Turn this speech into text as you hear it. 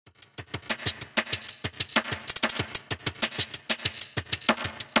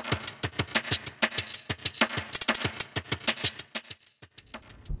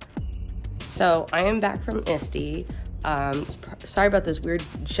So I am back from ISTE. Sorry about this weird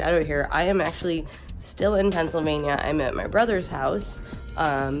shadow here. I am actually still in Pennsylvania. I'm at my brother's house.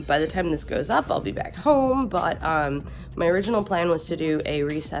 By the time this goes up, I'll be back home, but my original plan was to do a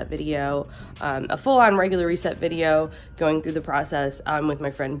reset video, a full-on regular reset video, going through the process with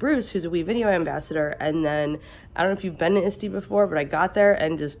my friend Bruce, who's a WeVideo Ambassador. And then, I don't know if you've been to ISTE before, but I got there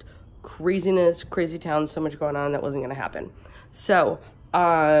and just craziness, crazy town, so much going on that wasn't gonna happen. So,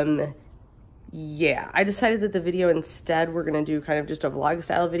 yeah, I decided that the video instead, we're gonna do kind of just a vlog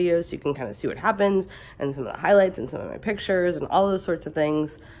style video so you can kind of see what happens and some of the highlights and some of my pictures and all those sorts of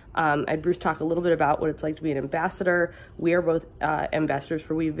things. I had Bruce talk a little bit about what it's like to be an ambassador. We are both ambassadors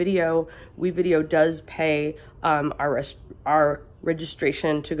for WeVideo. WeVideo does pay our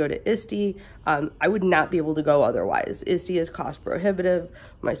registration to go to ISTE. I would not be able to go otherwise. ISTE is cost prohibitive.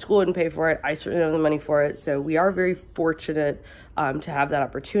 My school wouldn't pay for it. I certainly don't have the money for it. So we are very fortunate to have that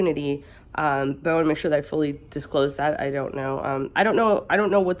opportunity. But I want to make sure that I fully disclose that. I don't know. I don't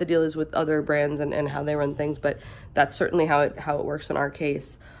know what the deal is with other brands and how they run things, but that's certainly how it works in our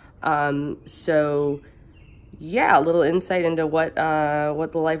case. So yeah, a little insight into what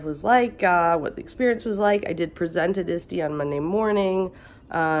the life was like, what the experience was like. I did present at ISTE on Monday morning,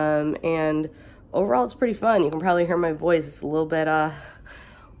 and overall it's pretty fun. You can probably hear my voice. It's a little bit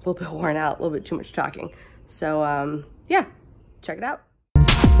worn out, a little bit too much talking. So yeah, check it out.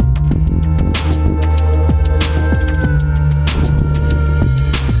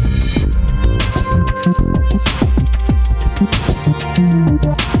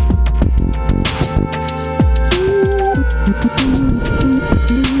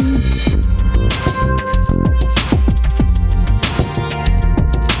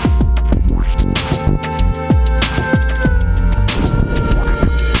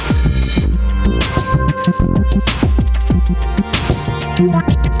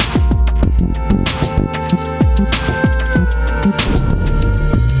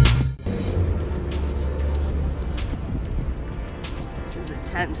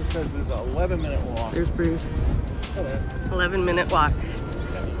 It says there's an 11-minute walk. There's Bruce. Hello. 11-minute walk.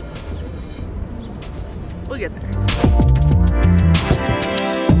 We'll get there.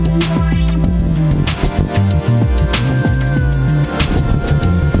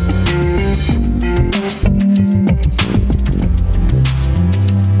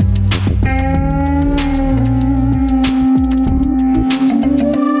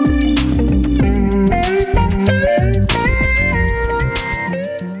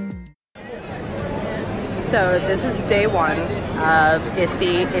 So this is day one of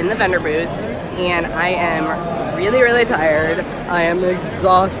ISTE in the vendor booth, and I am really, really tired. I am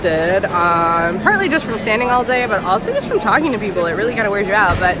exhausted, partly just from standing all day, but also just from talking to people. It really kind of wears you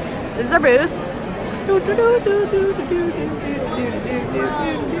out, but this is our booth.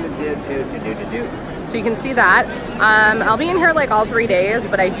 So you can see that. I'll be in here like all 3 days,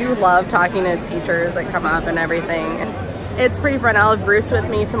 but I do love talking to teachers that come up and everything. It's pretty fun. I'll have Bruce with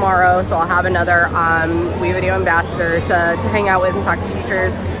me tomorrow, so I'll have another WeVideo Ambassador to hang out with and talk to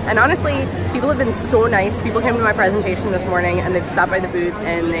teachers. And honestly, people have been so nice. People came to my presentation this morning and they've stopped by the booth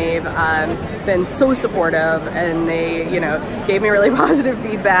and they've been so supportive, and they, you know, gave me really positive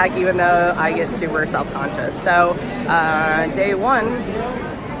feedback even though I get super self-conscious. So day one,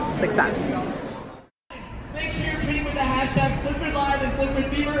 success. Make sure you're tweeting with the hashtags FlipGridLive and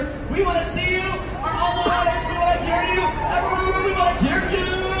FlipGridFever. We want to see you. Our online audience, we want to hear you. Everyone, we want to hear you.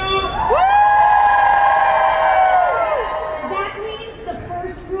 Woo! That means the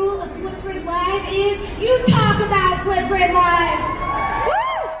first rule of FlipGrid Live is you talk about FlipGrid Live.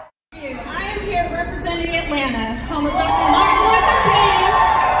 Woo! I am here representing Atlanta, home of Dr. Martin Luther King,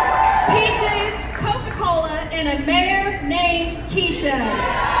 peaches, Coca-Cola, and a mayor named Keisha.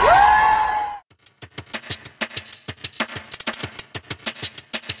 Woo!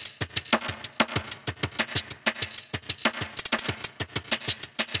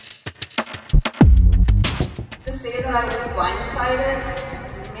 To say that I was blindsided,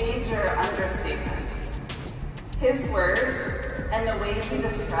 major understatement. His words and the way he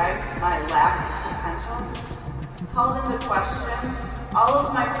described my lack of potential called into question all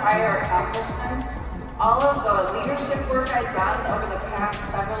of my prior accomplishments, all of the leadership work I'd done over the past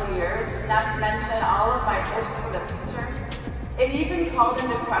several years, not to mention all of my hopes for the future. It even called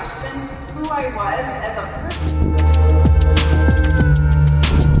into question who I was as a person.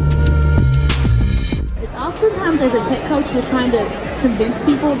 Oftentimes as a tech coach, you're trying to convince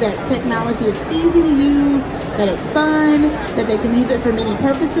people that technology is easy to use, that it's fun, that they can use it for many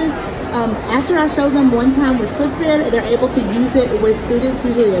purposes. After I show them one time with Flipgrid, they're able to use it with students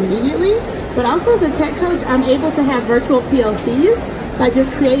usually immediately. But also as a tech coach, I'm able to have virtual PLCs by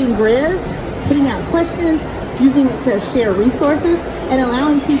just creating grids putting out questions, using it to share resources, and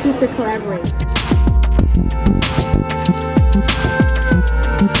allowing teachers to collaborate.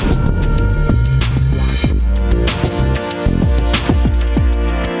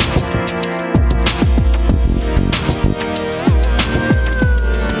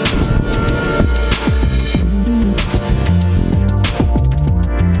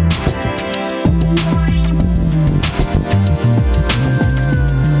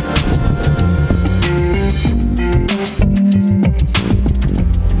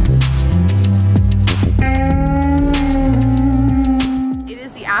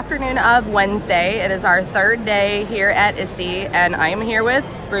 Afternoon of Wednesday. It is our third day here at ISTE, and I am here with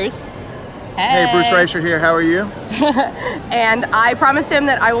Bruce. Hey, Bruce Reicher here. How are you? And I promised him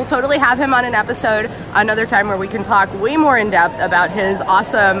that I will totally have him on an episode another time where we can talk way more in depth about his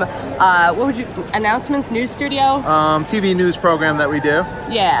awesome, announcements, news studio? TV news program that we do.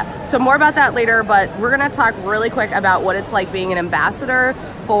 Yeah, so more about that later, but we're gonna talk really quick about what it's like being an ambassador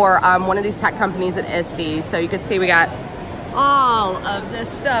for one of these tech companies at ISTE. So you can see we got all of this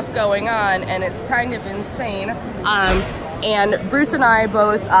stuff going on, and it's kind of insane. And Bruce and I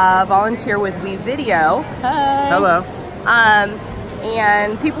both volunteer with WeVideo. Hi. Hello.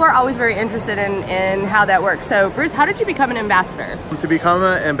 And people are always very interested in how that works. So Bruce, how did you become an ambassador? To become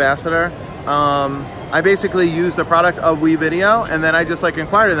an ambassador, I basically use the product of WeVideo, and then I just like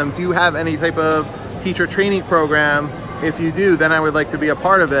inquire to them, do you have any type of teacher training program? If you do, then I would like to be a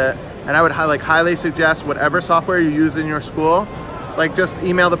part of it. And I would highly suggest whatever software you use in your school, like just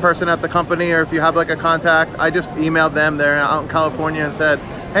email the person at the company, or if you have like a contact, I just emailed them. They're out in California and said,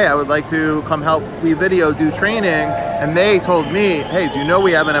 hey, I would like to come help WeVideo do training. And they told me, hey, do you know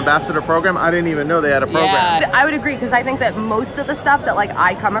we have an ambassador program? I didn't even know they had a program. Yeah, I would agree, because I think that most of the stuff that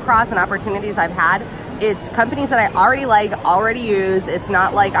I come across and opportunities I've had, it's companies that I already use. It's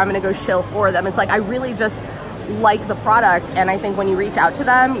not like I'm gonna go shill for them. It's like I really just like the product, and I think when you reach out to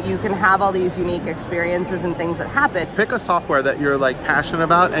them, you can have all these unique experiences and things that happen. Pick a software that you're passionate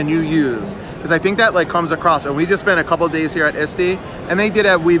about and you use, because I think that comes across. And we just spent a couple of days here at ISTE, and they did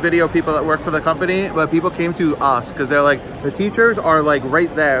have WeVideo people that work for the company, but people came to us because they're the teachers are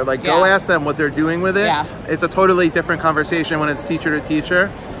right there. Go ask them what they're doing with it. Yeah. It's a totally different conversation when it's teacher to teacher.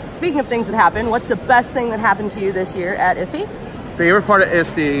 Speaking of things that happen, what's the best thing that happened to you this year at ISTE? Favorite part of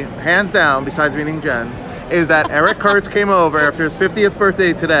ISTE, hands down, besides meeting Jen, is that Eric Kurtz came over after his 50th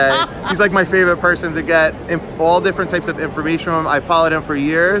birthday today. He's my favorite person to get all different types of information from. I followed him for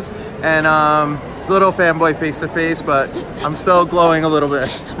years, and it's a little fanboy face to face, but I'm still glowing a little bit.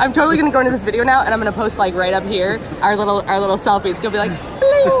 I'm totally gonna go into this video now, and I'm gonna post right up here our little selfies. It's gonna be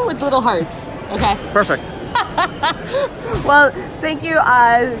bling, with little hearts. Okay. Perfect. Well, thank you,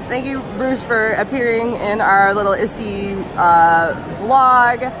 Bruce, for appearing in our little ISTE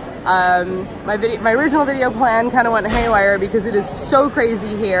vlog. My original video plan kind of went haywire because it is so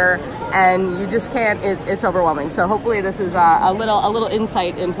crazy here, and you just can't. It's overwhelming. So hopefully this is a little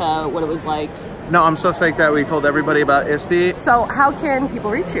insight into what it was like. No, I'm so psyched that we told everybody about ISTE. So how can people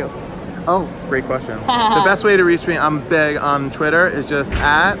reach you? Oh, great question. The best way to reach me, I'm big on Twitter, is just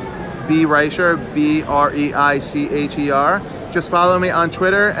at @BReicher, BREICHER. Just follow me on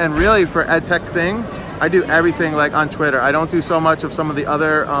Twitter, and really for ed tech things, I do everything on Twitter. I don't do so much of some of the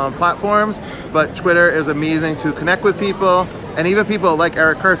other platforms, but Twitter is amazing to connect with people, and even people like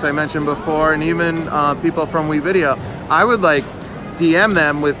Eric Kurtz I mentioned before, and even people from WeVideo. I would DM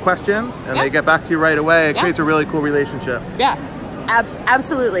them with questions, and they get back to you right away. It creates a really cool relationship. Yeah,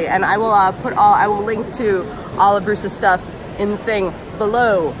 absolutely. And I will link to all of Bruce's stuff in the thing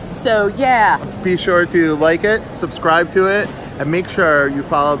below. So yeah. Be sure to like it, subscribe to it, and make sure you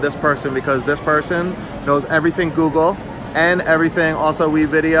follow this person, because this person knows everything Google and everything also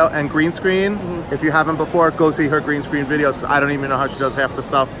WeVideo and green screen. If you haven't before, go see her green screen videos, because I don't even know how she does half the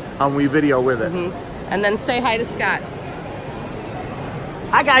stuff on WeVideo with it. And then say hi to Scott.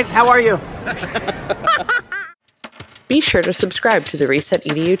 Hi guys, how are you? Be sure to subscribe to the Reset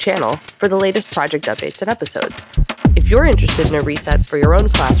EDU channel for the latest project updates and episodes. If you're interested in a reset for your own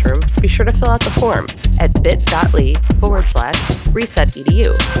classroom, be sure to fill out the form at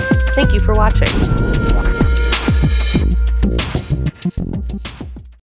bit.ly/resetedu. Thank you for watching.